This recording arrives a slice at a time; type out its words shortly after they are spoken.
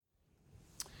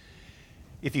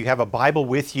If you have a Bible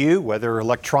with you, whether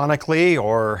electronically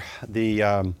or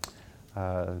the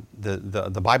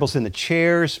Bible's in the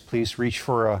chairs, please reach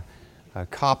for a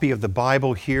copy of the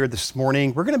Bible here this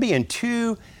morning. We're going to be in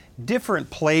two different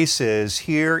places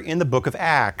here in the book of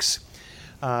Acts.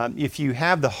 If you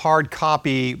have the hard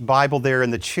copy Bible there in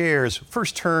the chairs,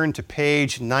 first turn to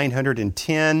page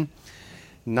 910.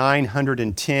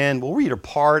 910. We'll read a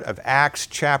part of Acts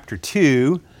chapter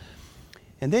 2.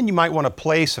 And then you might want to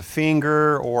place a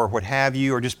finger or what have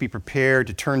you, or just be prepared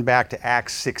to turn back to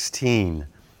Acts 16.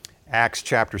 Acts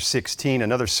chapter 16,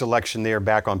 another selection there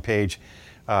back on page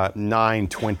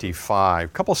 925. A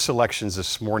couple selections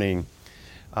this morning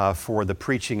for the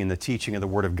preaching and the teaching of the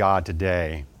Word of God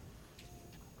today.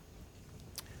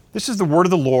 This is the Word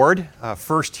of the Lord,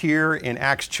 first here in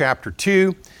Acts chapter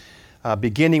 2,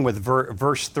 beginning with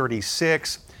verse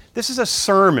 36. This is a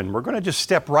sermon. We're going to just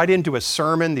step right into a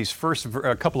sermon. These first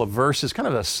couple of verses, kind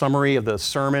of a summary of the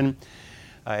sermon.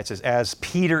 It says, as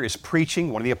Peter is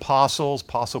preaching, one of the apostles,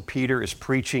 Apostle Peter is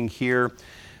preaching here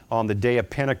on the day of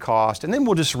Pentecost. And then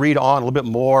we'll just read on a little bit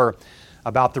more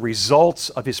about the results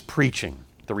of his preaching,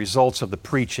 the results of the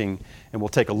preaching. And we'll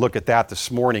take a look at that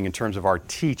this morning in terms of our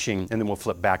teaching. And then we'll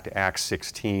flip back to Acts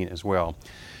 16 as well.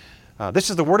 This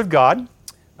is the Word of God.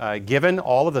 Given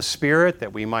all of the Spirit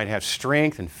that we might have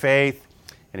strength and faith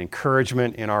and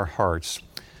encouragement in our hearts.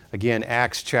 Again,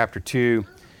 Acts chapter 2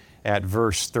 at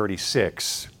verse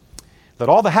 36. Let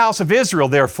all the house of Israel,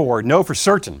 therefore, know for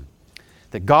certain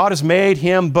that God has made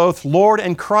him both Lord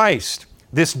and Christ,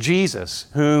 this Jesus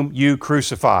whom you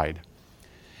crucified.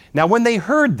 Now when they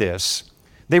heard this,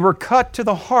 they were cut to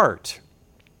the heart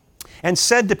and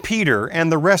said to Peter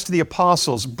and the rest of the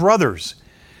apostles, Brothers,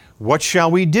 what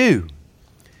shall we do?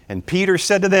 And Peter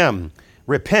said to them,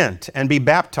 Repent and be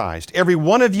baptized, every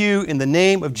one of you, in the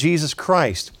name of Jesus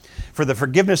Christ, for the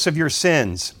forgiveness of your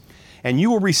sins, and you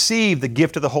will receive the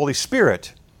gift of the Holy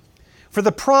Spirit. For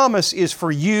the promise is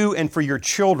for you and for your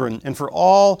children and for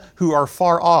all who are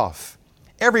far off,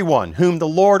 everyone whom the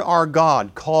Lord our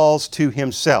God calls to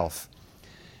himself.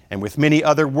 And with many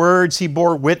other words he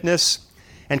bore witness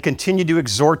and continued to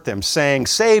exhort them, saying,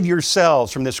 Save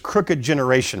yourselves from this crooked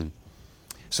generation.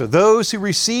 So those who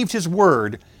received his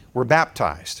word were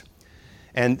baptized.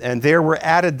 And there were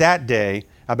added that day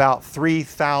about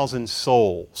 3,000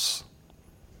 souls.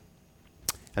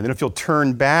 And then if you'll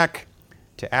turn back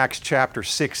to Acts chapter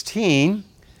 16,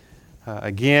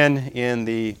 again in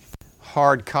the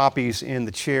hard copies in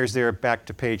the chairs there, back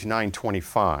to page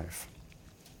 925.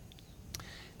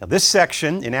 Now this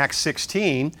section in Acts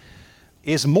 16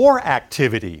 is more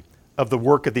activity of the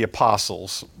work of the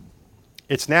apostles.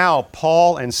 It's now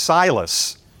Paul and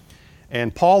Silas.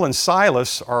 And Paul and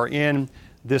Silas are in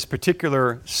this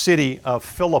particular city of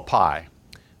Philippi.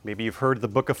 Maybe you've heard the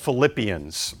book of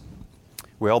Philippians.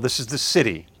 Well, this is the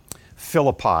city,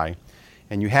 Philippi.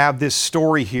 And you have this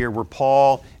story here where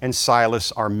Paul and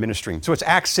Silas are ministering. So it's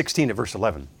Acts 16 at verse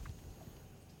 11.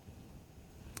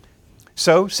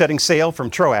 So, setting sail from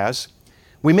Troas,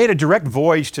 we made a direct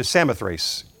voyage to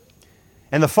Samothrace,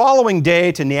 and the following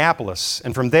day to Neapolis,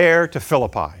 and from there to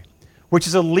Philippi, which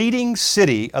is a leading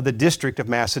city of the district of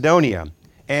Macedonia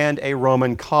and a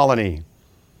Roman colony.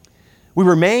 We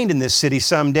remained in this city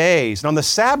some days, and on the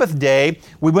Sabbath day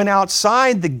we went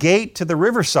outside the gate to the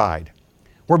riverside,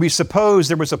 where we supposed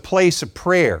there was a place of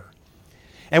prayer.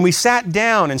 And we sat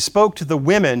down and spoke to the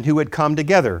women who had come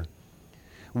together.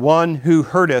 One who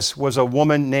heard us was a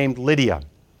woman named Lydia,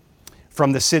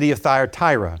 from the city of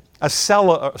Thyatira, a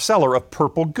seller of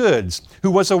purple goods, who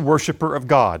was a worshiper of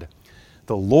God.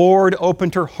 The Lord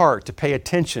opened her heart to pay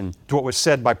attention to what was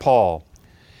said by Paul.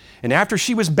 And after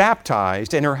she was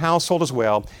baptized, and her household as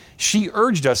well, she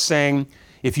urged us, saying,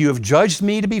 If you have judged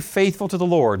me to be faithful to the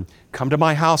Lord, come to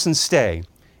my house and stay.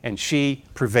 And she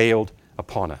prevailed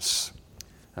upon us.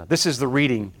 This is the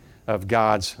reading of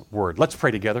God's Word. Let's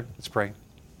pray together. Let's pray.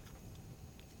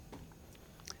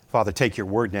 Father, take your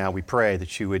Word now. We pray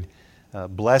that you would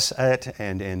bless it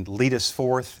and lead us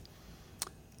forth.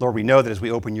 Lord, we know that as we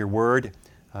open your Word,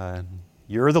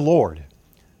 you're the Lord.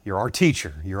 You're our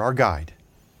teacher. You're our guide.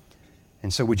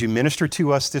 And so would you minister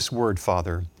to us this Word,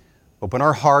 Father? Open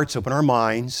our hearts, open our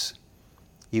minds,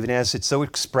 even as it's so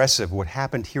expressive what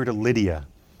happened here to Lydia.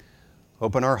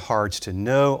 Open our hearts to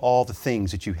know all the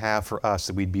things that you have for us,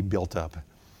 that we'd be built up.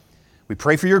 We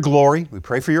pray for your glory. We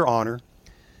pray for your honor.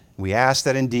 We ask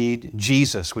that indeed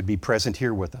Jesus would be present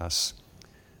here with us.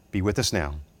 Be with us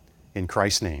now. In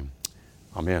Christ's name,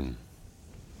 amen.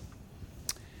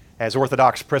 As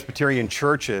Orthodox Presbyterian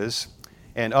churches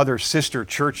and other sister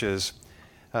churches,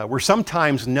 we're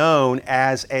sometimes known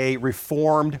as a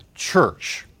Reformed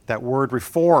church. That word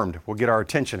reformed will get our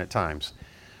attention at times.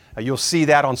 You'll see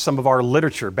that on some of our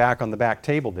literature back on the back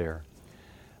table there.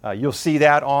 You'll see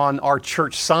that on our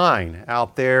church sign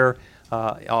out there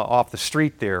off the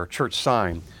street there, church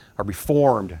sign, a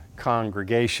Reformed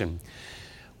congregation.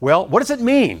 Well, what does it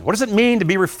mean? What does it mean to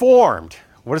be Reformed?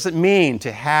 What does it mean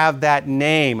to have that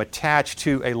name attached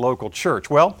to a local church?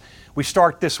 Well, we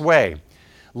start this way.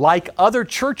 Like other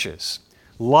churches,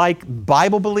 like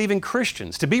Bible-believing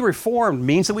Christians, to be Reformed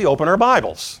means that we open our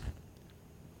Bibles.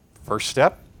 First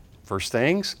step, first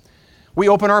things. We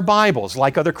open our Bibles.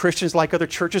 Like other Christians, like other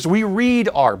churches, we read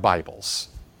our Bibles.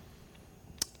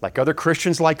 Like other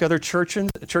Christians, like other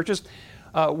churches,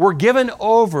 we're given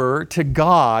over to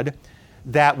God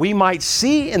that we might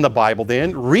see in the Bible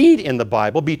then, read in the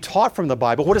Bible, be taught from the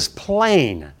Bible what is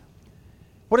plain.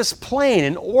 What is plain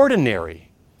and ordinary?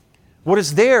 What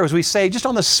is there, as we say, just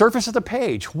on the surface of the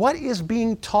page? What is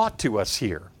being taught to us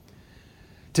here?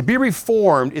 To be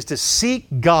Reformed is to seek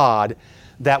God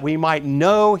that we might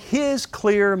know His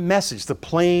clear message, the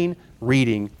plain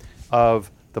reading of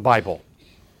the Bible.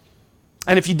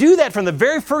 And if you do that from the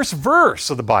very first verse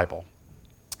of the Bible,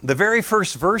 that very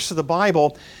first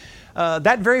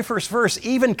verse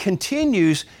even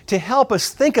continues to help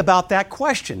us think about that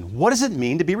question. What does it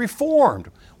mean to be Reformed?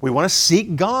 We want to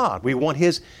seek God. We want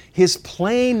His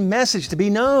plain message to be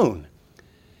known.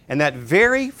 And that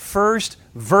very first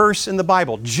verse in the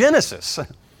Bible, Genesis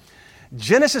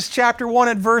chapter 1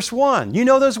 at verse 1, you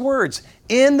know those words,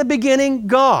 in the beginning,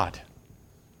 God.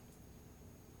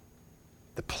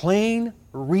 The plain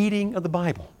reading of the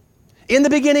Bible. In the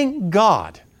beginning,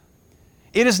 God.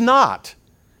 It is not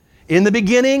in the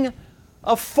beginning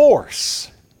a force.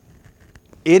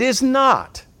 It is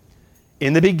not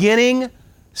in the beginning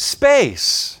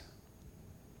space.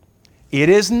 It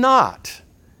is not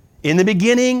in the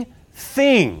beginning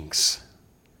things.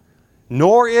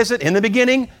 Nor is it in the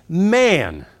beginning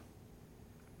man.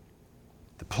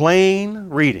 The plain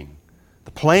reading,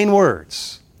 the plain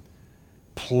words,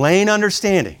 plain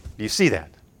understanding. Do you see that?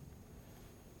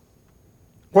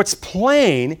 What's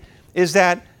plain is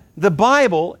that the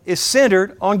Bible is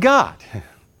centered on God.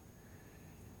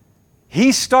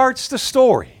 He starts the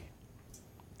story.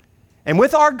 And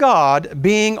with our God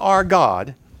being our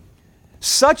God,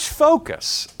 such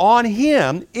focus on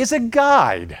Him is a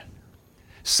guide.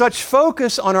 Such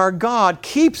focus on our God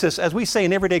keeps us, as we say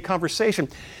in everyday conversation,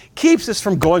 keeps us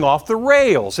from going off the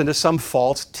rails into some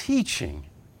false teaching.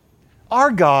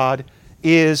 Our God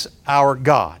is our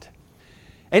God.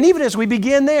 And even as we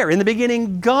begin there, in the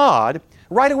beginning, God,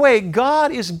 right away,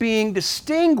 God is being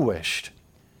distinguished.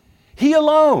 He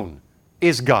alone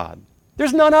is God.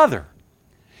 There's none other.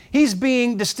 He's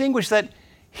being distinguished that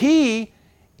He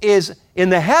is in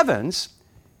the heavens,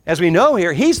 as we know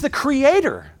here, He's the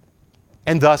Creator,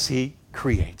 and thus He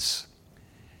creates.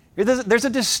 There's a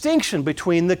distinction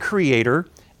between the Creator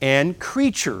and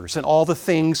creatures and all the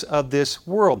things of this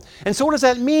world. And so what does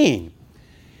that mean?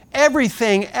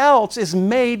 Everything else is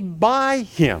made by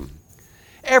Him.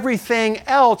 Everything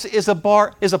else is a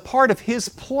part of His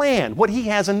plan, what He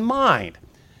has in mind.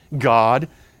 God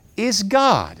is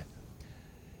God.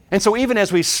 And so even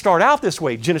as we start out this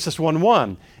way, Genesis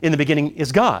 1:1, in the beginning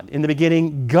is God. In the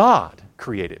beginning, God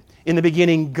created. In the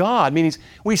beginning, God, meaning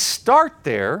we start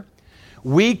there,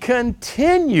 we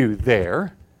continue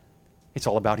there. It's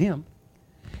all about Him.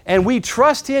 And we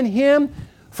trust in Him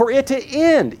for it to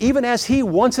end, even as He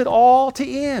wants it all to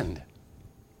end.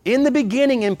 In the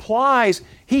beginning implies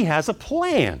He has a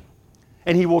plan,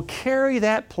 and He will carry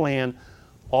that plan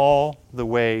all the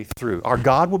way through. Our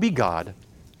God will be God,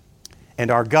 and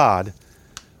our God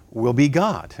will be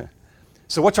God.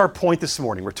 So what's our point this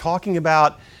morning? We're talking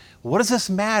about what does this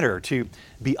matter to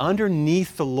be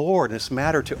underneath the Lord, and this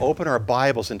matter to open our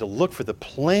Bibles and to look for the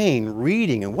plain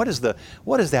reading, and what is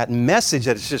that message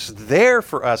that is just there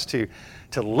for us to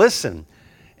listen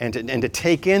and to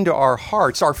take into our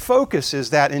hearts. Our focus is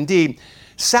that indeed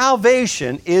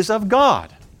salvation is of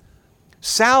God.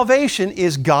 Salvation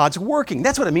is God's working.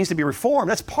 That's what it means to be Reformed.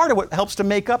 That's part of what helps to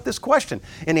make up this question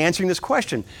and answering this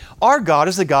question. Our God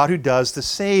is the God who does the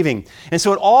saving. And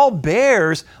so it all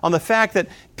bears on the fact that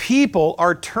people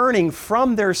are turning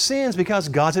from their sins because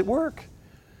God's at work.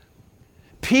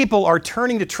 People are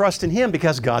turning to trust in Him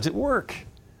because God's at work.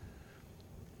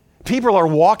 People are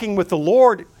walking with the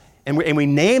Lord, and we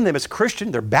name them as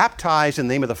Christian. They're baptized in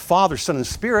the name of the Father, Son, and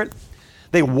Spirit.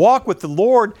 They walk with the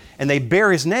Lord, and they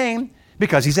bear His name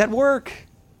because He's at work.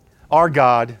 Our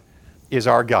God is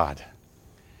our God.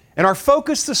 And our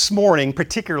focus this morning,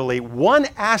 particularly one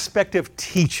aspect of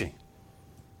teaching,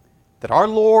 that our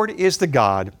Lord is the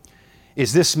God,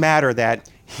 is this matter that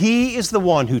He is the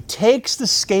one who takes the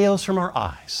scales from our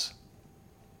eyes.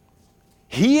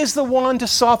 He is the one to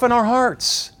soften our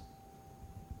hearts.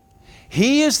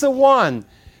 He is the one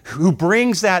who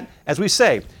brings that, as we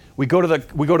say, we go to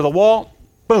the wall,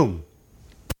 boom.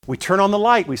 We turn on the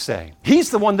light, we say. He's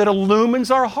the one that illumines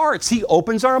our hearts. He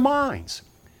opens our minds.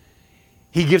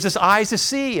 He gives us eyes to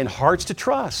see and hearts to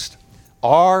trust.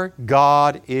 Our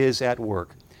God is at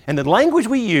work. And the language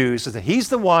we use is that He's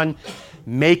the one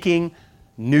making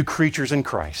new creatures in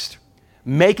Christ,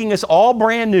 making us all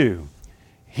brand new.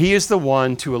 He is the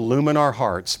one to illumine our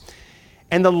hearts.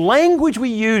 And the language we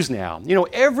use now,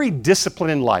 every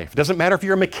discipline in life, it doesn't matter if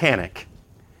you're a mechanic,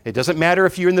 it doesn't matter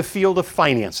if you're in the field of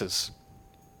finances,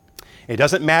 it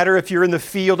doesn't matter if you're in the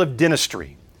field of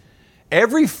dentistry.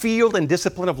 Every field and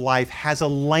discipline of life has a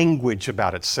language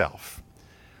about itself.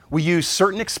 We use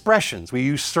certain expressions, we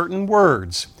use certain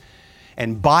words,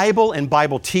 and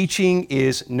Bible teaching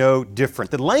is no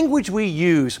different. The language we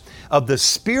use of the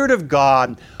Spirit of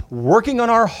God working on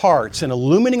our hearts and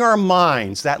illumining our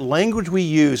minds, that language we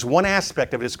use, one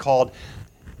aspect of it is called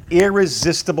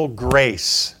irresistible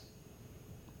grace.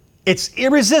 It's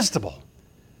irresistible.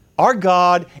 Our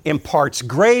God imparts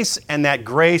grace, and that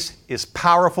grace is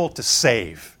powerful to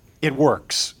save. It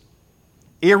works.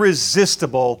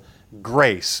 Irresistible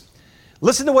grace.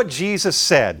 Listen to what Jesus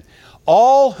said.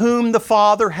 All whom the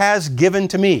Father has given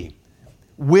to me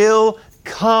will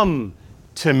come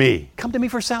to me. Come to me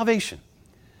for salvation.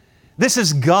 This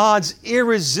is God's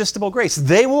irresistible grace.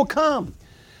 They will come.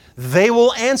 They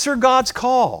will answer God's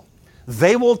call.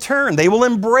 They will turn. They will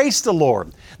embrace the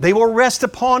Lord. They will rest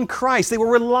upon Christ. They will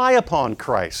rely upon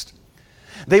Christ.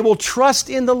 They will trust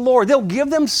in the Lord. They'll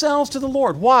give themselves to the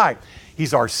Lord. Why?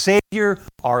 He's our Savior,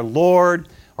 our Lord,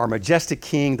 our majestic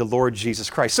King, the Lord Jesus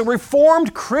Christ. So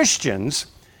Reformed Christians,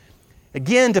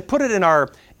 again, to put it in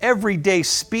our everyday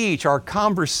speech, our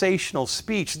conversational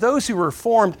speech, those who are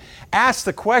Reformed ask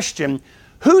the question,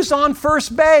 who's on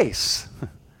first base?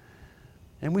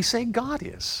 And we say God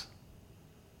is.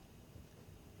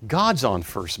 God's on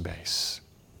first base.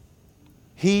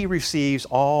 He receives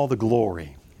all the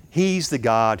glory. He's the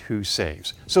God who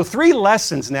saves. So 3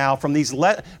 lessons now from these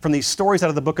stories out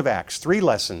of the book of Acts. 3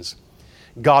 lessons.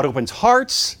 God opens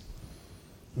hearts,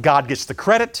 God gets the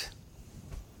credit,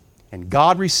 and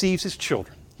God receives His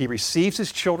children. He receives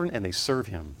His children and they serve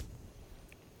Him.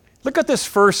 Look at this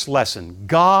first lesson.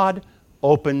 God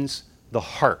opens the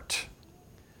heart.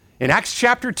 In Acts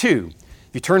chapter 2, if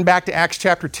you turn back to Acts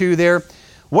chapter 2 there,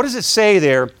 what does it say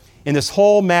there in this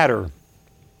whole matter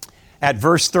at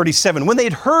verse 37? When they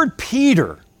had heard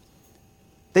Peter,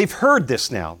 they've heard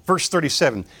this now, verse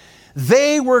 37,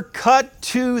 they were cut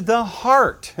to the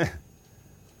heart.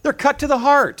 They're cut to the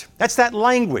heart. That's that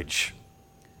language.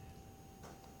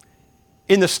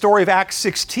 In the story of Acts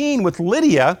 16 with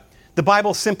Lydia, the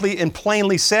Bible simply and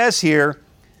plainly says here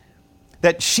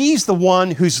that she's the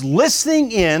one who's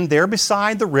listening in there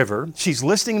beside the river. She's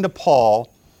listening to Paul.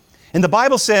 And the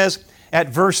Bible says at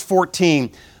verse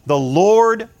 14, the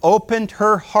Lord opened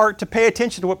her heart to pay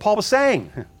attention to what Paul was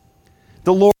saying.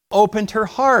 The Lord opened her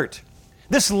heart.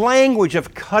 This language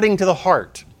of cutting to the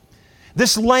heart,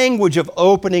 this language of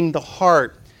opening the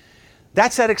heart,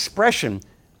 that's that expression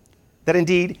that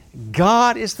indeed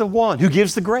God is the one who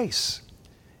gives the grace.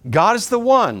 God is the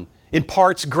one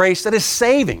imparts grace that is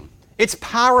saving. It's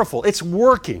powerful. It's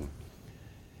working.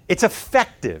 It's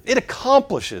effective. It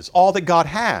accomplishes all that God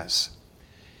has.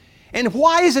 And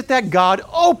why is it that God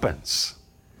opens?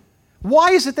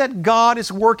 Why is it that God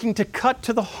is working to cut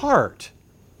to the heart?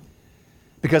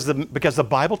 Because the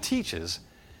Bible teaches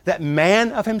that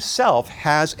man of himself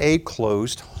has a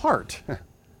closed heart.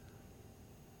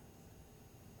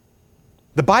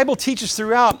 The Bible teaches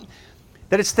throughout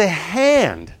that it's the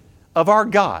hand of our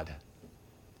God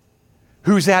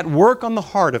who's at work on the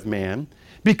heart of man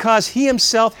because he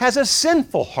himself has a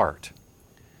sinful heart.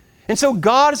 And so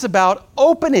God is about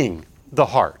opening the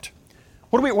heart.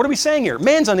 What are we saying here?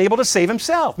 Man's unable to save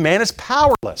himself. Man is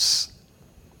powerless.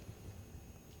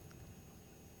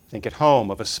 Think at home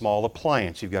of a small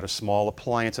appliance. You've got a small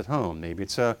appliance at home. Maybe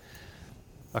it's a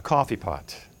coffee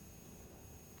pot.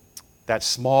 That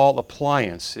small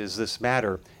appliance is this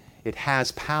matter. It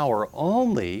has power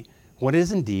only when it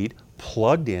is indeed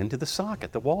plugged into the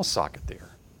socket, the wall socket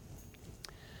there.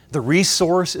 The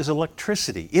resource is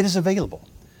electricity. It is available.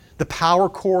 The power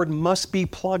cord must be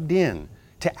plugged in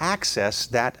to access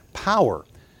that power.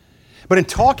 But in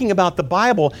talking about the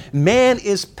Bible, man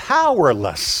is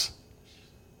powerless.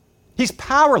 He's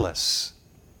powerless.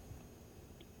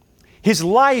 His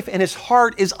life and his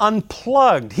heart is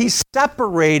unplugged. He's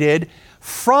separated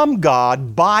from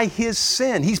God by his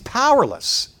sin. He's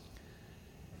powerless.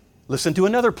 Listen to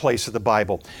another place of the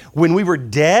Bible. When we were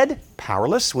dead,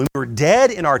 powerless, when we were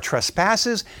dead in our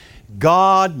trespasses,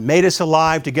 God made us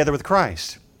alive together with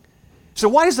Christ. So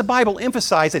why does the Bible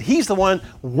emphasize that He's the one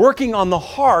working on the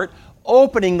heart,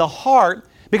 opening the heart?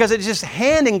 Because it's just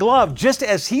hand in glove. Just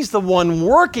as He's the one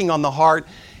working on the heart,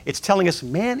 it's telling us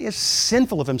man is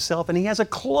sinful of himself and he has a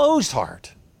closed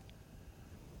heart.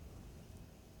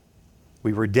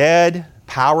 We were dead,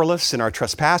 powerless in our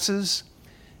trespasses,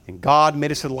 and God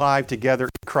made us alive together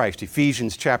in Christ.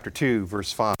 Ephesians chapter 2,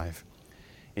 verse 5.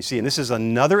 You see, and this is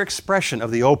another expression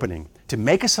of the opening. To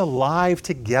make us alive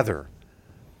together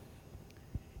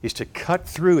is to cut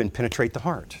through and penetrate the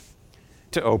heart,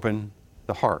 to open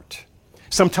the heart.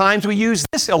 Sometimes we use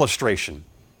this illustration.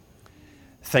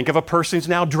 Think of a person who's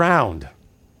now drowned,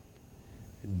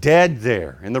 dead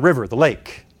there in the river, the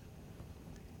lake.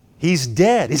 He's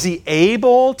dead. Is he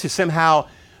able to somehow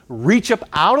reach up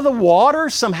out of the water,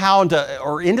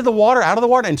 or into the water, out of the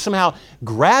water, and somehow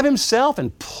grab himself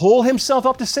and pull himself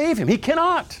up to save him? He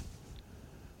cannot.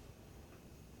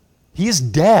 He is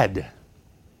dead.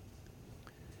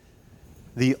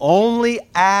 The only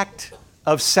act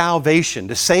of salvation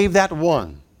to save that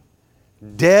one,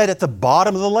 dead at the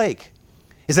bottom of the lake,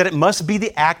 is that it must be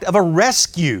the act of a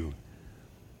rescue.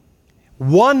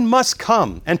 One must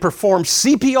come and perform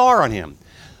CPR on him.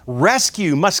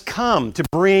 Rescue must come to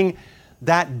bring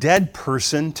that dead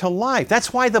person to life.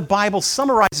 That's why the Bible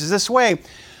summarizes this way.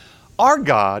 Our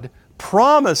God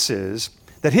promises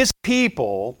that His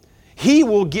people, He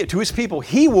will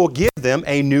give them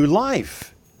a new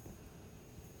life.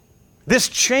 This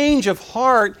change of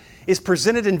heart is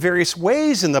presented in various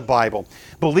ways in the Bible.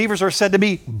 Believers are said to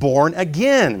be born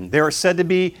again. They are said to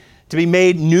be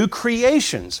made new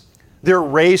creations. They're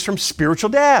raised from spiritual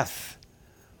death.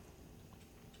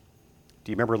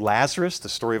 Do you remember Lazarus, the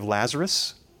story of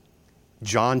Lazarus?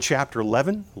 John chapter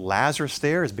 11, Lazarus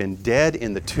there has been dead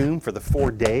in the tomb for the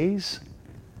 4 days.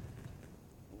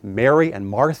 Mary and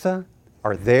Martha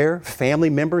are there. Family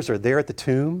members are there at the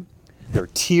tomb. There are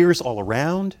tears all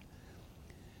around.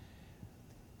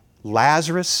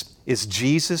 Lazarus is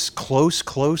Jesus'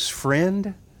 close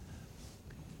friend.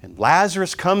 And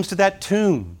Jesus comes to that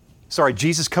tomb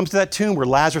where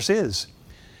Lazarus is.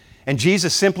 And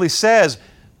Jesus simply says,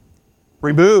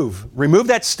 remove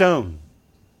that stone.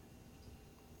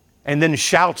 And then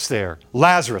shouts there,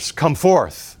 Lazarus, come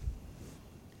forth.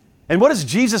 And what is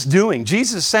Jesus doing?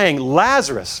 Jesus is saying,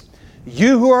 Lazarus,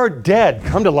 you who are dead,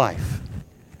 come to life.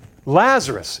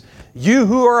 Lazarus, you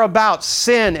who are about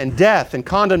sin and death and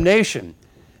condemnation,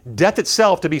 death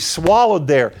itself to be swallowed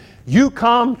there, you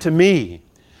come to me.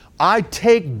 I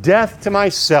take death to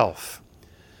myself.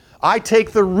 I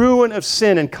take the ruin of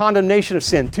sin and condemnation of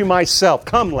sin to myself.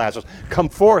 Come, Lazarus. Come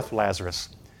forth, Lazarus.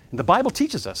 And the Bible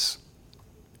teaches us.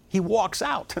 He walks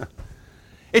out.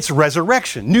 It's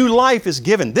resurrection. New life is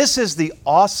given. This is the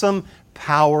awesome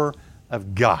power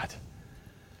of God.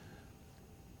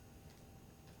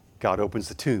 God opens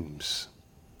the tombs.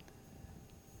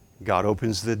 God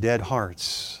opens the dead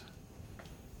hearts.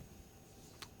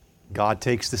 God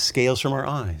takes the scales from our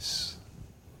eyes.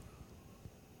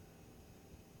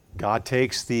 God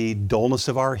takes the dullness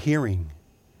of our hearing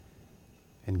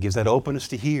and gives that openness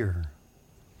to hear.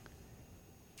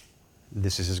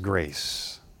 This is His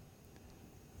grace.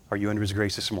 Are you under His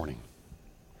grace this morning?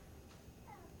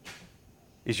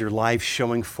 Is your life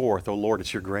showing forth, oh Lord,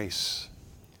 it's your grace?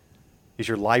 Is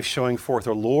your life showing forth,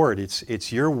 oh Lord,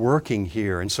 it's your working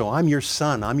here, and so I'm your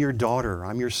son, I'm your daughter,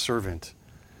 I'm your servant.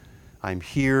 I'm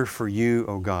here for you,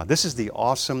 oh God. This is the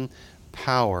awesome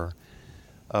power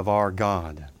of our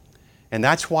God. And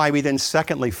that's why we then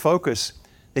secondly focus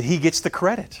that He gets the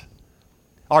credit.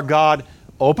 Our God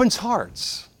opens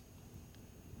hearts,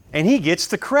 and He gets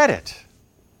the credit.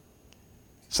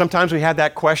 Sometimes we have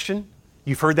that question.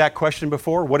 You've heard that question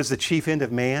before. What is the chief end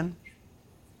of man?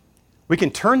 We can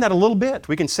turn that a little bit.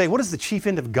 We can say, what is the chief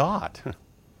end of God?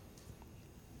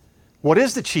 What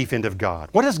is the chief end of God?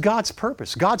 What is God's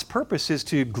purpose? God's purpose is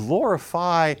to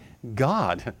glorify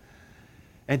God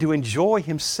and to enjoy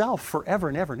Himself forever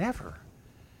and ever and ever.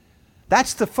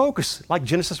 That's the focus, like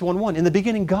Genesis 1:1. In the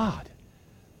beginning, God.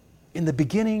 In the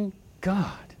beginning,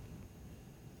 God.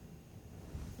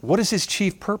 What is His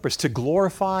chief purpose? To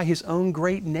glorify His own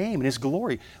great name and His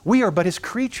glory. We are but His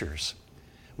creatures.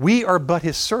 We are but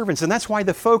His servants. And that's why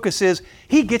the focus is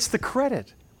He gets the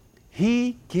credit.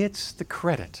 He gets the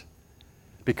credit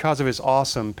because of His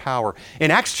awesome power.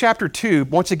 In Acts chapter 2,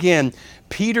 once again,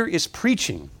 Peter is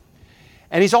preaching.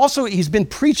 And he's been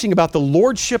preaching about the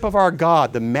lordship of our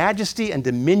God, the majesty and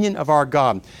dominion of our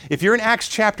God. If you're in Acts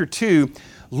chapter 2,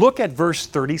 look at verse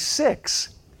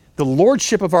 36. the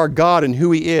lordship of our God and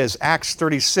who He is, Acts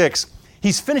 36,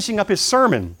 He's finishing up His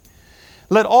sermon.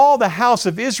 Let all the house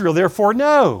of Israel therefore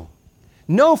know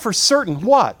for certain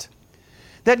what?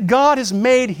 That God has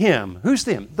made Him, who's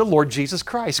Him? The Lord Jesus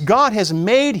Christ. God has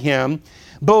made Him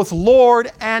both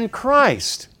Lord and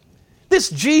Christ. This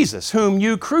Jesus whom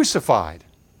you crucified.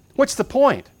 What's the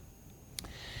point?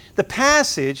 The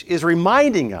passage is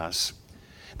reminding us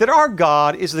that our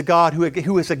God is the God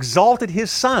who has exalted His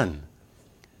Son.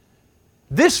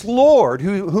 This Lord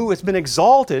who has been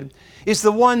exalted is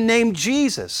the one named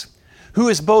Jesus, who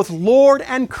is both Lord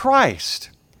and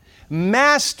Christ,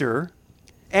 Master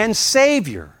and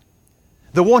Savior,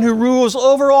 the one who rules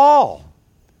over all.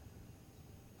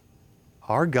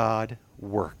 Our God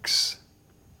works,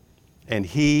 and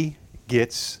He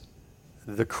gets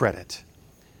the credit.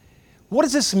 What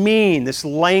does this mean, this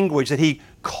language that He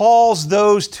calls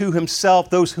those to Himself,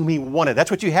 those whom He wanted?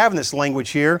 That's what you have in this language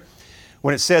here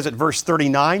when it says at verse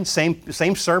 39,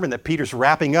 same sermon that Peter's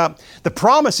wrapping up. The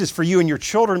promise is for you and your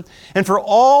children and for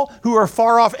all who are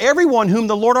far off, everyone whom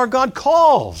the Lord our God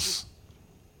calls.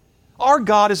 Our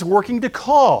God is working to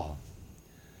call.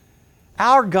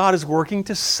 Our God is working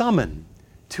to summon,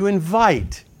 to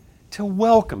invite, to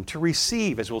welcome, to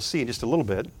receive, as we'll see in just a little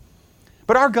bit.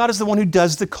 But our God is the one who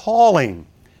does the calling.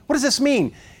 What does this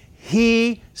mean?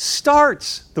 He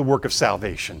starts the work of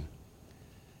salvation.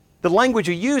 The language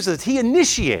you use is He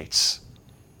initiates.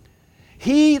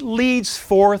 He leads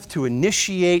forth to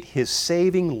initiate His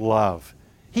saving love.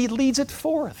 He leads it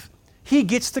forth. He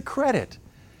gets the credit.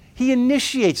 He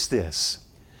initiates this.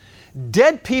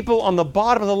 Dead people on the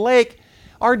bottom of the lake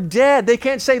are dead. They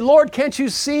can't say, Lord, can't you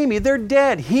see me? They're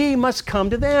dead. He must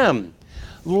come to them.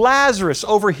 Lazarus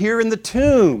over here in the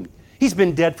tomb, he's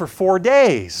been dead for 4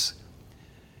 days.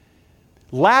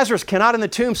 Lazarus cannot in the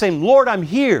tomb say, Lord, I'm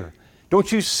here. Don't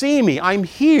you see me? I'm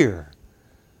here.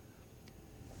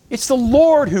 It's the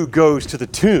Lord who goes to the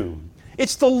tomb.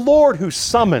 It's the Lord who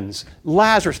summons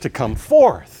Lazarus to come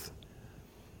forth.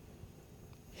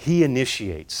 He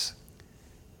initiates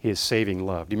His saving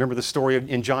love. Do you remember the story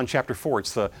in John chapter 4?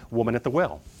 It's the woman at the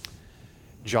well.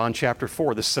 John chapter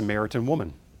 4, the Samaritan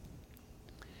woman.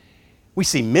 We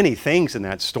see many things in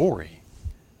that story.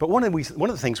 But one of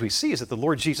the things we see is that the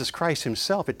Lord Jesus Christ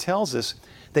Himself, it tells us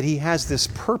that He has this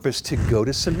purpose to go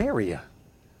to Samaria.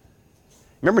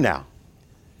 Remember now,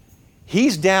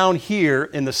 He's down here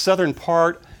in the southern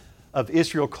part of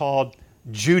Israel called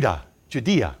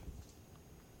Judea.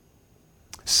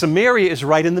 Samaria is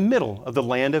right in the middle of the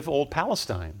land of old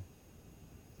Palestine.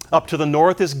 Up to the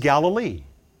north is Galilee.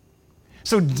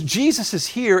 So Jesus is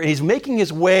here and He's making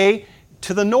His way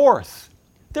to the north.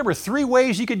 There were 3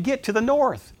 ways you could get to the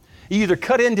north. You either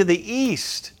cut into the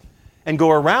east and go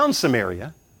around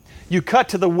Samaria. You cut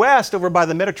to the west over by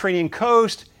the Mediterranean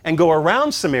coast and go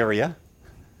around Samaria.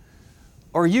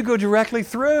 Or you go directly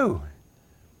through.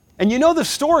 And you know the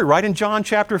story, right, in John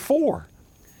chapter 4.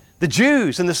 The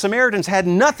Jews and the Samaritans had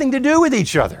nothing to do with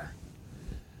each other.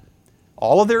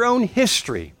 All of their own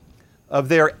history, of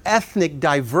their ethnic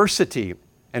diversity,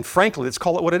 and frankly, let's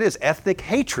call it what it is, ethnic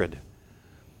hatred.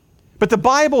 But the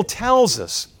Bible tells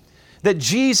us that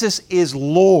Jesus is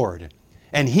Lord,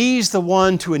 and He's the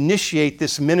one to initiate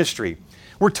this ministry.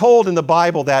 We're told in the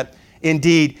Bible that,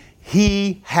 indeed,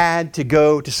 He had to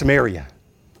go to Samaria.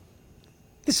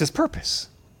 This is His purpose.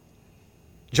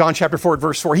 John chapter 4,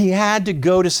 verse 4, He had to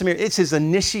go to Samaria. It's His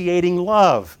initiating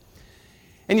love.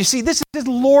 And you see, this is His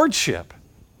lordship.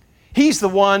 He's the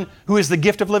one who is the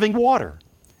gift of living water.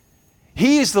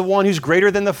 He is the one who's greater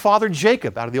than the father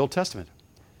Jacob out of the Old Testament.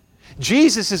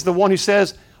 Jesus is the one who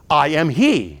says, I am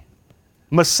He,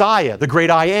 Messiah, the great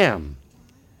I am.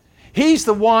 He's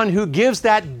the one who gives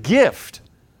that gift.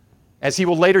 As He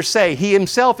will later say, He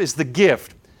Himself is the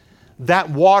gift. That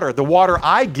water, the water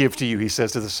I give to you, He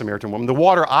says to the Samaritan woman, the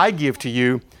water I give to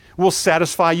you will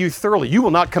satisfy you thoroughly. You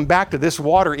will not come back to this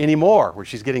water anymore, where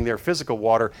she's getting their physical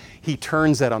water. He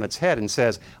turns that on its head and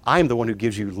says, I am the one who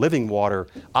gives you living water.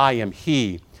 I am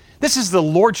He. This is the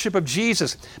lordship of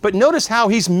Jesus. But notice how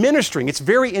He's ministering. It's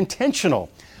very intentional.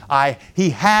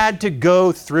 He had to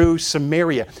go through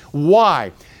Samaria.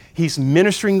 Why? He's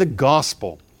ministering the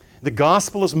gospel. The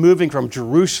gospel is moving from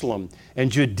Jerusalem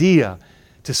and Judea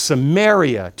to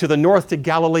Samaria, to the north to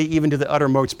Galilee, even to the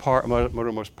uttermost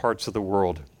parts of the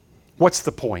world. What's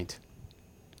the point?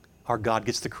 Our God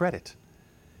gets the credit.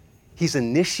 He's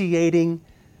initiating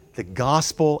the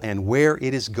gospel and where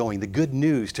it is going, the good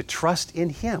news, to trust in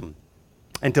Him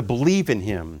and to believe in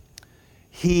Him.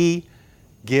 He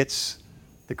gets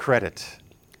the credit.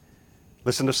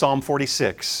 Listen to Psalm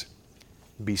 46.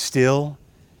 Be still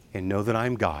and know that I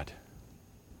am God.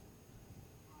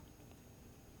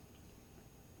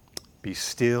 Be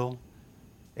still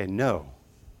and know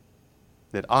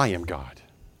that I am God.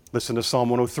 Listen to Psalm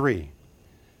 103.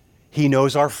 He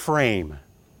knows our frame.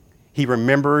 He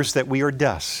remembers that we are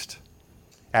dust.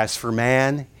 As for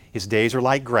man, his days are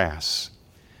like grass.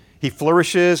 He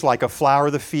flourishes like a flower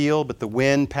of the field, but the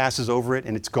wind passes over it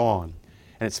and it's gone,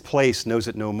 and its place knows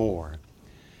it no more.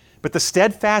 But the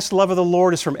steadfast love of the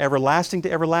Lord is from everlasting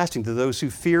to everlasting to those who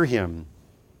fear him.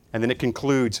 And then it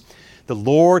concludes, the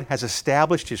Lord has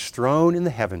established his throne in the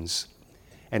heavens,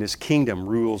 and his kingdom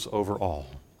rules over all.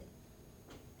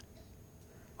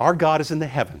 Our God is in the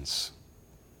heavens,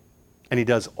 and he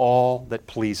does all that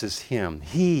pleases him.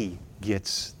 He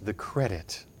gets the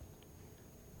credit.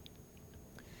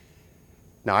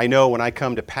 Now, I know when I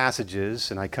come to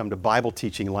passages and I come to Bible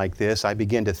teaching like this, I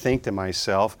begin to think to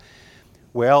myself,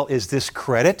 well, is this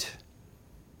credit?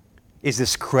 Is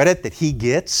this credit that he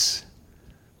gets?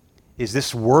 Is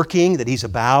this working that he's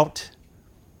about?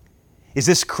 Is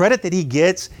this credit that he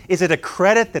gets, is it a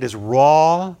credit that is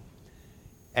raw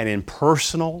and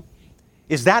impersonal?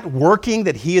 Is that working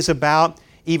that he is about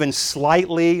even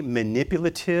slightly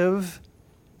manipulative?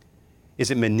 Is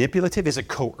it manipulative? Is it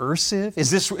coercive? Is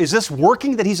this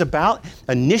working that he's about,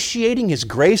 initiating his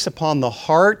grace upon the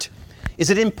heart? Is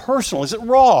it impersonal? Is it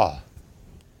raw?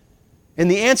 And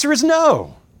the answer is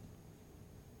no.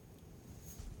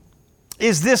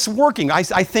 Is this working? I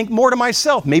think more to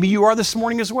myself. Maybe you are this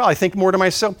morning as well. I think more to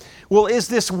myself. Well, is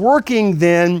this working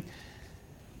then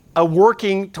a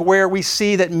working to where we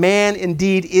see that man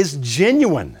indeed is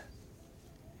genuine?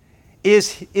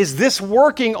 Is this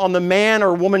working on the man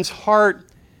or woman's heart?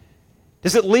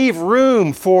 Does it leave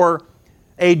room for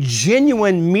a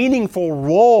genuine, meaningful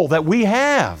role that we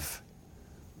have?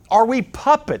 Are we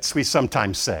puppets, we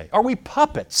sometimes say? Are we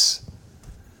puppets?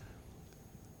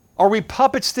 Are we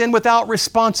puppets then without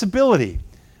responsibility,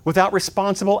 without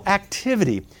responsible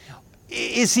activity?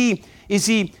 Is he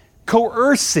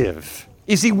coercive?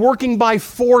 Is he working by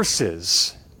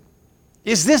forces?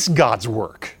 Is this God's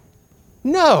work?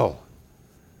 No.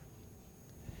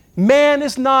 Man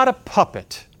is not a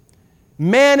puppet.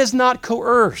 Man is not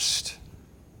coerced.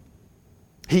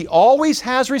 He always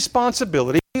has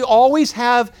responsibility. We always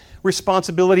have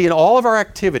responsibility in all of our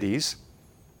activities.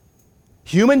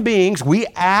 Human beings, we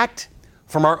act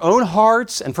from our own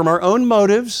hearts and from our own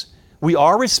motives. We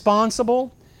are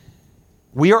responsible.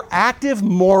 We are active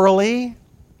morally.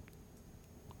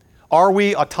 Are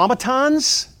we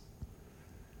automatons?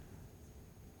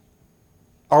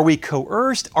 Are we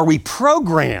coerced? Are we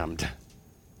programmed?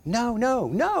 No, no,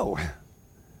 no.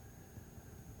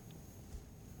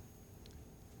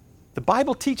 The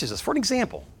Bible teaches us, for an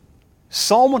example,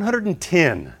 Psalm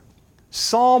 110.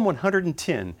 Psalm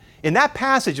 110. In that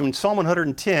passage in Psalm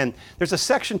 110, there's a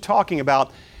section talking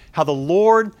about how the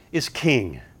Lord is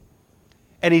king.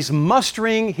 And he's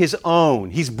mustering his own.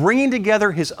 He's bringing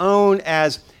together his own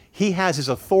as he has his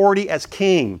authority as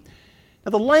king.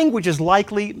 Now, the language is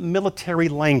likely military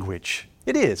language.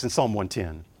 It is in Psalm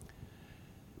 110.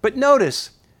 But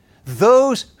notice,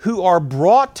 those who are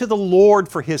brought to the Lord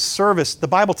for his service, the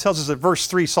Bible tells us at verse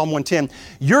 3, Psalm 110,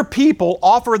 your people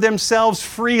offer themselves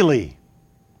freely.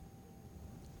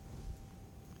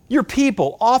 Your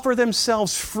people offer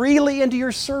themselves freely into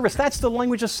your service. That's the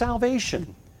language of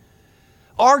salvation.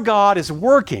 Our God is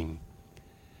working,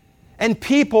 and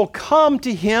people come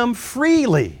to him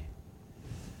freely.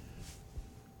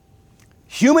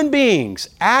 Human beings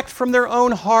act from their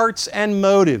own hearts and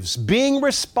motives, being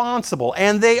responsible,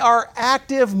 and they are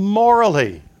active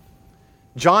morally.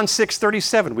 John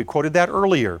 6:37, we quoted that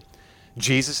earlier.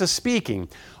 Jesus is speaking.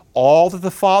 All that the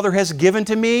Father has given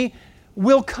to me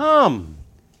will come.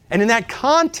 And in that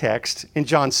context, in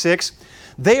John 6,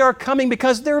 they are coming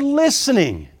because they're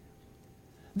listening.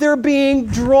 They're being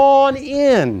drawn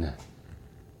in.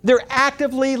 They're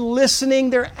actively listening.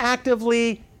 They're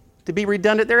actively, to be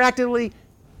redundant, they're actively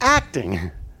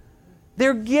acting.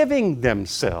 They're giving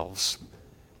themselves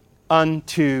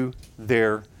unto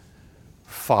their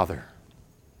Father.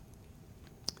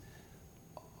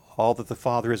 All that the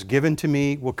Father has given to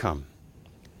me will come.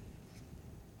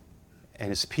 And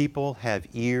his people have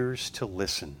ears to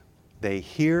listen. They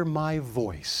hear my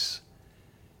voice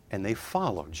and they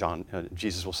follow.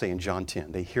 Jesus will say in John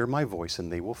 10, they hear my voice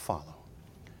and they will follow.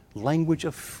 Language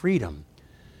of freedom.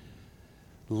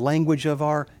 Language of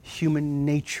our human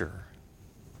nature.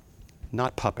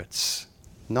 Not puppets,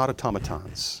 not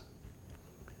automatons.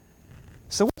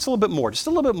 So what's a little bit more? Just a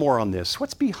little bit more on this.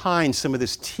 What's behind some of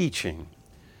this teaching?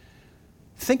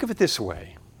 Think of it this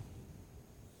way.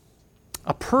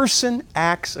 A person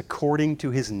acts according to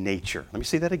his nature. Let me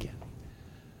say that again.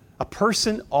 A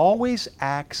person always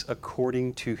acts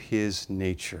according to his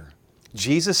nature.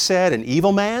 Jesus said, an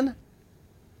evil man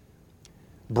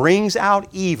brings out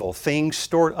evil things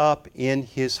stored up in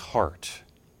his heart.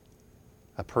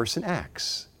 A person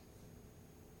acts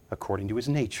according to his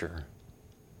nature.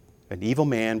 An evil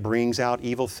man brings out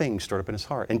evil things stored up in his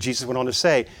heart. And Jesus went on to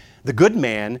say, the good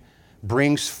man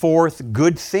brings forth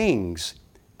good things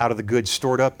out of the good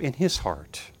stored up in his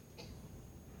heart.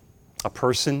 A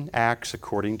person acts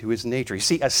according to his nature. You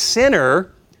see, a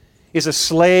sinner is a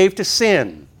slave to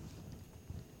sin.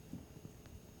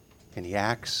 And he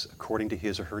acts according to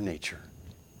his or her nature.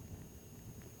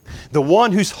 The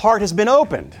one whose heart has been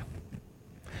opened,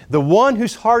 the one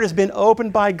whose heart has been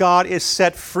opened by God is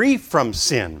set free from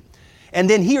sin. And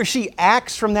then he or she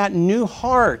acts from that new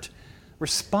heart,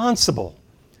 responsible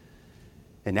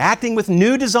and acting with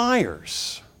new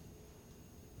desires.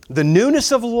 The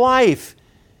newness of life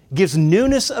gives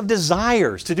newness of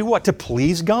desires to do what? To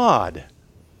please God.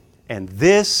 And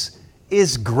this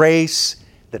is grace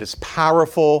that is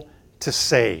powerful to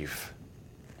save.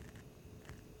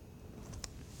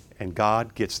 And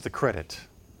God gets the credit.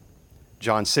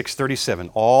 John 6:37,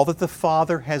 all that the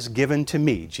Father has given to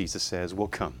me, Jesus says, will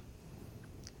come.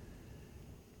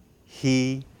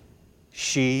 He,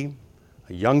 she,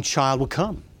 a young child will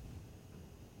come.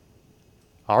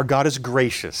 Our God is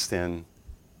gracious then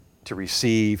to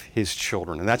receive His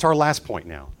children. And that's our last point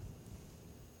now.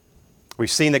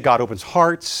 We've seen that God opens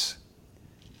hearts.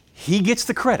 He gets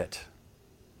the credit.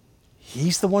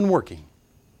 He's the one working.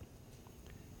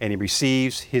 And He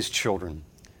receives His children.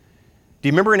 Do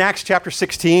you remember in Acts chapter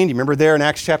 16? Do you remember there in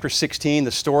Acts chapter 16,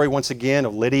 the story once again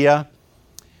of Lydia?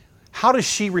 How does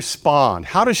she respond?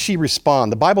 How does she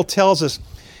respond? The Bible tells us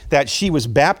that she was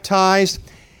baptized,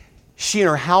 she and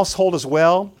her household as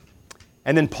well.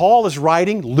 And then Paul is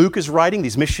writing, Luke is writing,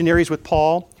 these missionaries with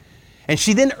Paul. And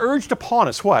she then urged upon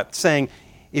us what? Saying,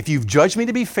 if you've judged me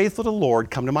to be faithful to the Lord,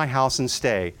 come to my house and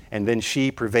stay. And then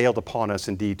she prevailed upon us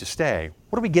indeed to stay.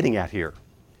 What are we getting at here?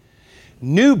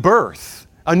 New birth,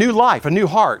 a new life, a new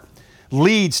heart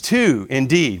leads to,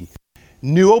 indeed,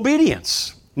 new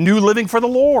obedience, new living for the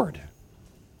Lord.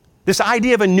 This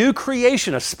idea of a new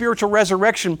creation, a spiritual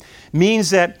resurrection,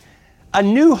 means that a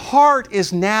new heart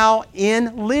is now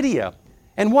in Lydia.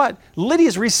 And what?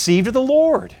 Lydia's received of the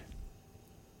Lord.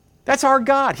 That's our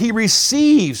God. He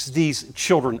receives these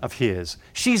children of His.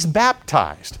 She's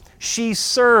baptized. She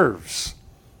serves.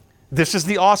 This is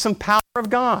the awesome power of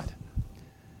God.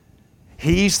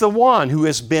 He's the one who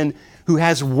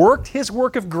has worked His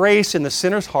work of grace in the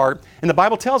sinner's heart. And the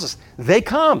Bible tells us they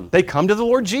come to the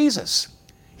Lord Jesus.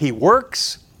 He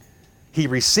works, He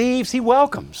receives, He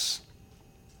welcomes.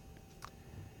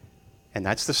 And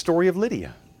that's the story of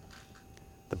Lydia.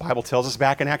 The Bible tells us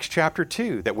back in Acts chapter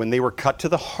 2 that when they were cut to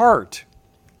the heart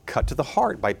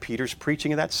by Peter's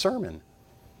preaching of that sermon,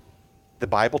 the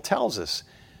Bible tells us,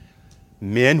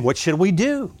 men, what should we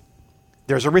do?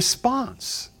 There's a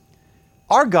response.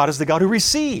 Our God is the God who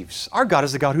receives. Our God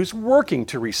is the God who's working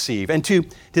to receive and to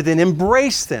then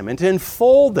embrace them and to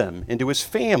enfold them into His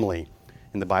family.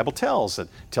 And the Bible tells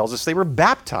us they were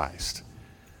baptized.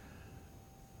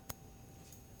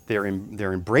 They're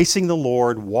embracing the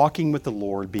Lord, walking with the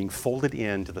Lord, being folded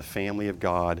into the family of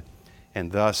God,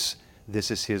 and thus this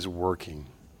is His working.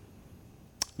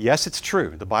 Yes, it's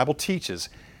true. The Bible teaches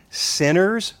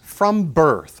sinners from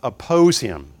birth oppose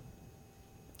Him.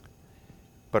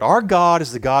 But our God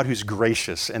is the God who's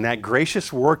gracious, and that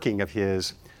gracious working of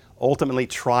His ultimately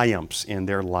triumphs in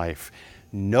their life.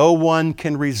 No one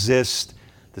can resist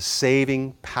the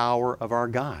saving power of our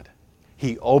God.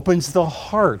 He opens the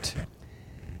heart.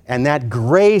 And that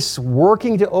grace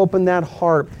working to open that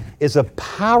heart is a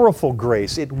powerful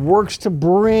grace. It works to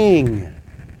bring,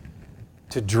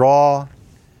 to draw,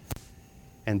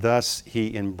 and thus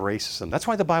He embraces them. That's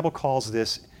why the Bible calls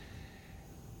this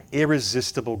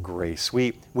irresistible grace.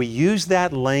 We use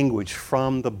that language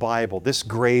from the Bible. This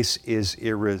grace is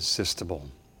irresistible.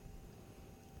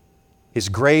 His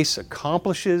grace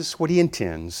accomplishes what He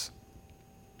intends.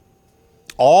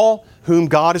 All whom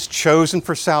God has chosen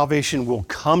for salvation will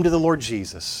come to the Lord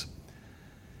Jesus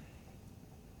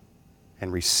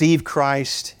and receive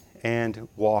Christ and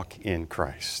walk in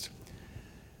Christ.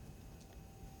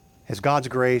 Has God's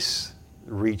grace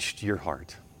reached your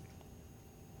heart?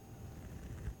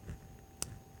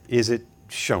 Is it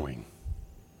showing?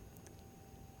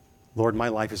 Lord, my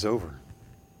life is over.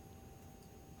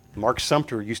 Mark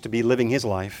Sumter used to be living his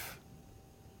life.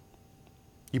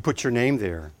 You put your name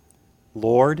there.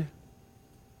 Lord,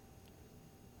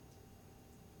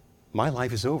 my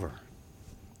life is over.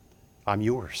 I'm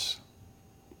yours.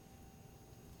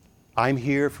 I'm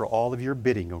here for all of your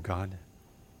bidding, O God.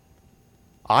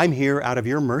 I'm here out of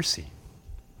your mercy.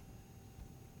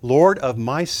 Lord, of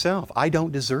myself, I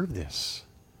don't deserve this.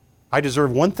 I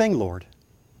deserve one thing, Lord.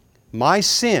 My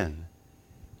sin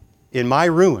in my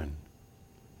ruin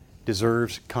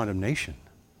deserves condemnation.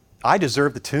 I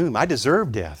deserve the tomb. I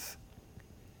deserve death.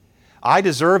 I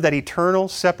deserve that eternal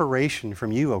separation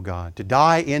from you, O God, to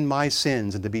die in my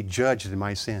sins and to be judged in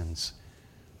my sins.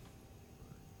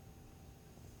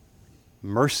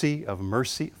 Mercy of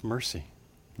mercy of mercy.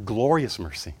 Glorious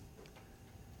mercy.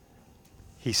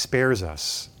 He spares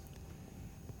us.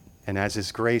 And as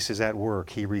His grace is at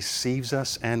work, He receives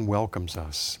us and welcomes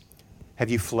us. Have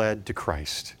you fled to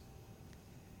Christ?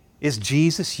 Is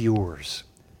Jesus yours?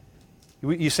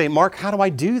 You say, Mark, how do I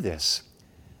do this?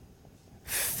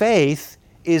 Faith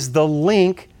is the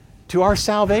link to our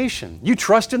salvation. You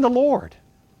trust in the Lord.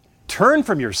 Turn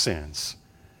from your sins.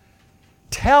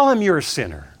 Tell Him you're a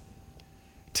sinner.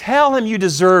 Tell Him you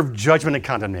deserve judgment and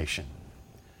condemnation.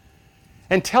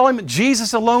 And tell Him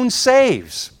Jesus alone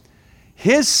saves.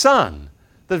 His Son,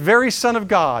 the very Son of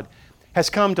God, has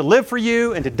come to live for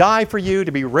you and to die for you,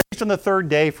 to be raised on the third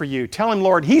day for you. Tell Him,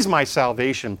 Lord, He's my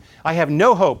salvation. I have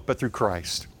no hope but through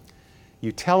Christ.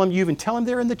 You tell Him, you even tell Him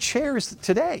there in the chairs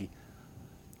today.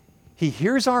 He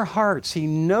hears our hearts. He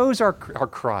knows our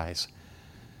cries.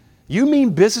 You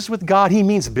mean business with God, He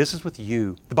means business with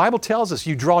you. The Bible tells us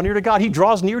you draw near to God, He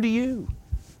draws near to you.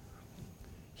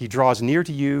 He draws near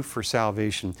to you for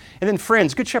salvation. And then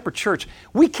friends, Good Shepherd Church,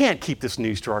 we can't keep this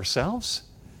news to ourselves.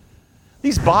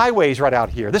 These byways right out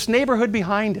here, this neighborhood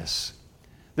behind us,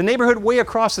 the neighborhood way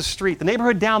across the street, the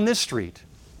neighborhood down this street,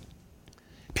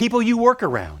 people you work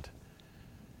around,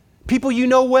 people you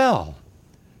know well,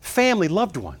 family,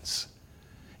 loved ones.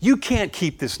 You can't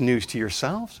keep this news to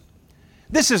yourselves.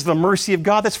 This is the mercy of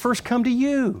God that's first come to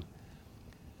you.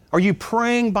 Are you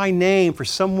praying by name for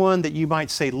someone that you might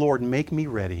say, Lord, make me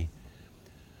ready?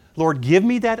 Lord, give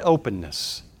me that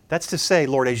openness. That's to say,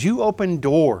 Lord, as you open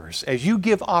doors, as you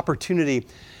give opportunity,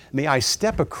 may I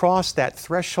step across that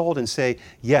threshold and say,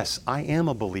 yes, I am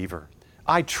a believer.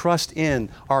 I trust in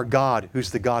our God,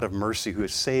 who's the God of mercy, who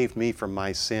has saved me from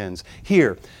my sins.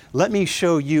 Here, let me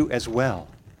show you as well.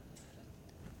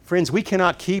 Friends, we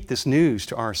cannot keep this news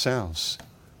to ourselves.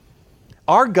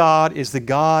 Our God is the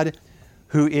God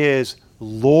who is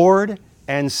Lord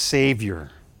and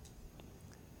Savior.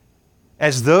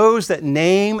 As those that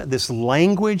name this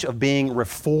language of being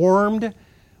reformed,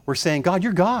 we're saying, God,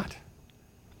 you're God.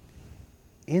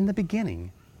 In the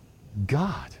beginning,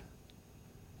 God.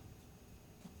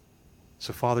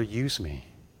 So, Father, use me.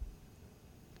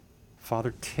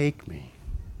 Father, take me.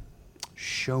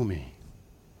 Show me.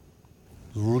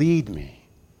 Lead me.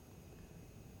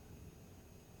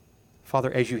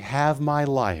 Father, as you have my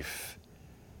life,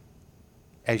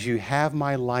 as you have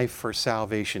my life for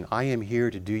salvation, I am here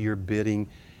to do your bidding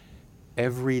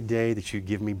every day that you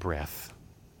give me breath.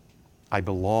 I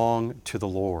belong to the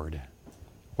Lord.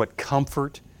 What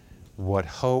comfort, what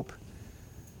hope,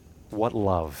 what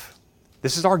love.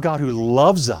 This is our God who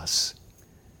loves us,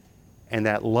 and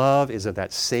that love is of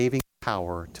that saving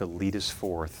power to lead us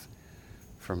forth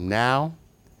from now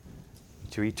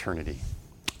to eternity.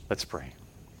 Let's pray.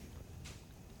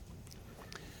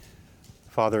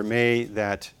 Father, may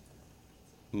that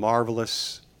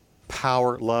marvelous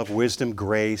power, love, wisdom,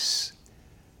 grace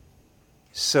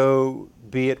so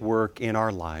be at work in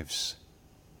our lives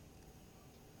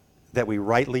that we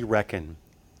rightly reckon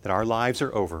that our lives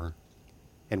are over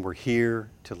and we're here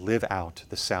to live out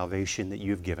the salvation that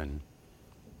you've given.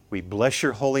 We bless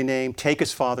your holy name. Take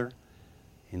us, Father,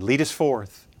 and lead us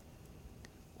forth,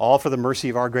 all for the mercy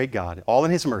of our great God, all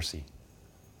in His mercy,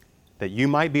 that you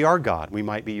might be our God, we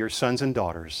might be your sons and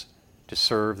daughters to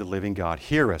serve the living God.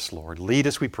 Hear us, Lord. Lead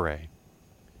us, we pray.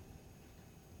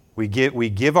 We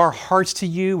give our hearts to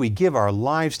you. We give our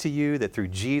lives to you, that through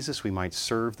Jesus we might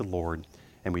serve the Lord.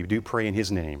 And we do pray in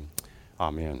His name.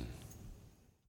 Amen.